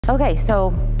Okay,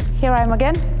 so here I am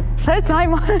again, third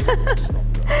time.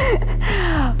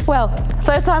 Well,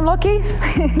 third time lucky.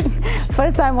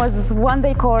 First time was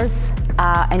one-day course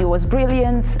and it was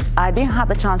brilliant. I didn't have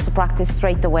the chance to practice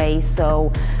straight away,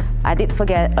 so I did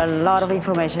forget a lot of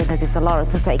information because it's a lot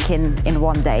to take in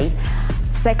one day.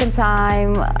 Second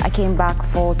time I came back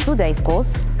for 2 days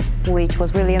course, which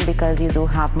was brilliant because you do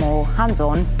have more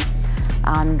hands-on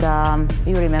and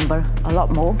you remember a lot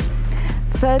more.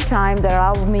 Third time they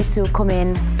allowed me to come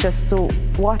in just to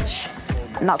watch,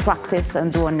 not practice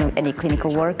and do any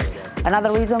clinical work.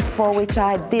 Another reason for which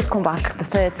I did come back the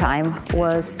third time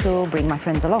was to bring my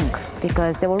friends along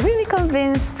because they were really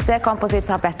convinced their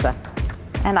composites are better.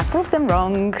 And I proved them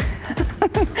wrong.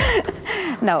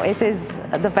 No, it is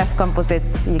the best composite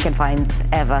you can find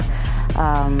ever,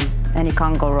 and you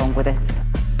can't go wrong with it.